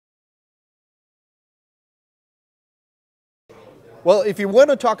Well, if you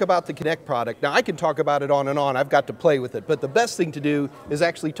want to talk about the Connect product, now I can talk about it on and on, I've got to play with it, but the best thing to do is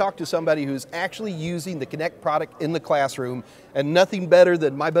actually talk to somebody who's actually using the Connect product in the classroom, and nothing better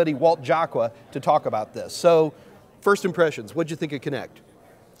than my buddy Walt Jaqua to talk about this. So, first impressions, what'd you think of Connect?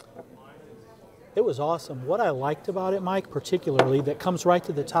 It was awesome. What I liked about it, Mike, particularly, that comes right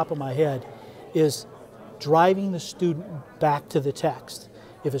to the top of my head, is driving the student back to the text.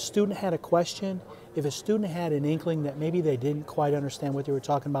 If a student had a question, if a student had an inkling that maybe they didn't quite understand what they were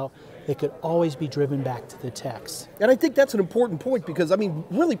talking about, they could always be driven back to the text. And I think that's an important point because, I mean,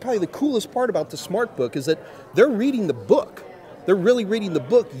 really probably the coolest part about the Smart Book is that they're reading the book. They're really reading the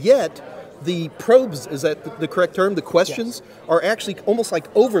book, yet the probes, is that the correct term? The questions are actually almost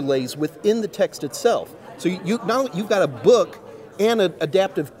like overlays within the text itself. So now you've got a book and an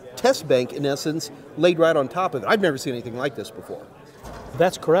adaptive test bank, in essence, laid right on top of it. I've never seen anything like this before.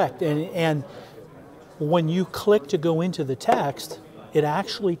 That's correct. And when you click to go into the text, it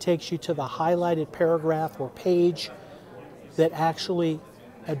actually takes you to the highlighted paragraph or page that actually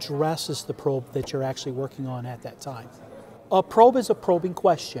addresses the probe that you're actually working on at that time. A probe is a probing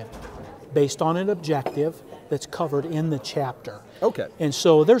question based on an objective that's covered in the chapter. Okay. And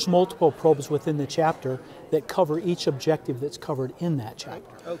so there's multiple probes within the chapter that cover each objective that's covered in that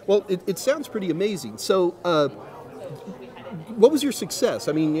chapter. Well, it sounds pretty amazing. So what was your success?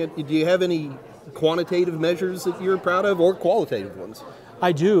 I mean, do you have any quantitative measures that you're proud of or qualitative ones?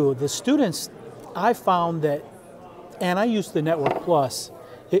 I do. The students, I found that, and I used the Network Plus,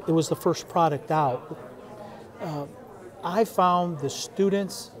 it was the first product out. I found the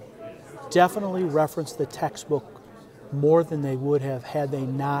students definitely referenced the textbook more than they would have had they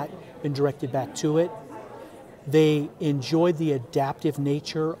not been directed back to it. They enjoyed the adaptive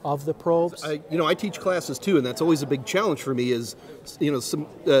nature of the probes. I teach classes too, and that's always a big challenge for me is, some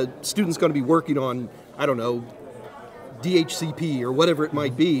students going to be working on, I don't know, DHCP or whatever it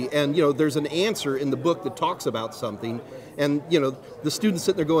might be, and there's an answer in the book that talks about something, and the student's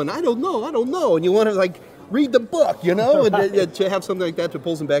sitting there going, I don't know, and you want to read the book, and to have something like that that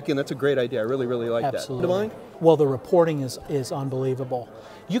pulls them back in, that's a great idea. I really, really like Absolutely. that. Well, the reporting is unbelievable.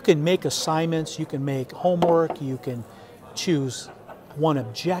 You can make assignments, you can make homework, you can choose one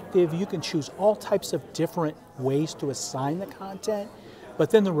objective, you can choose all types of different ways to assign the content, but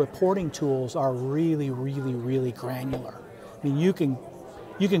then the reporting tools are really, really, really granular. I mean, you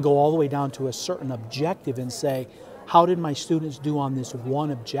can go all the way down to a certain objective and say, how did my students do on this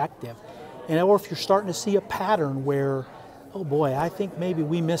one objective? And or if you're starting to see a pattern where, oh boy, I think maybe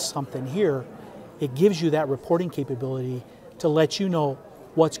we missed something here, it gives you that reporting capability to let you know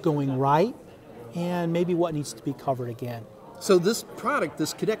what's going right and maybe what needs to be covered again. So this product,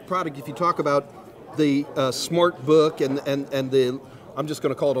 this Connect product, if you talk about the Smart Book and the, I'm just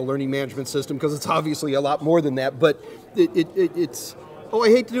going to call it a learning management system because it's obviously a lot more than that, but it's, oh, I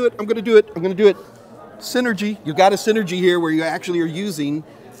hate to do it, I'm going to do it. Synergy, you've got a synergy here where you actually are using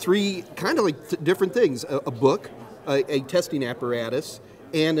three kind of like different things, a book, a testing apparatus,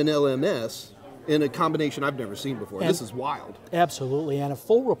 and an LMS in a combination I've never seen before. This is wild. Absolutely, and a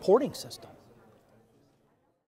full reporting system.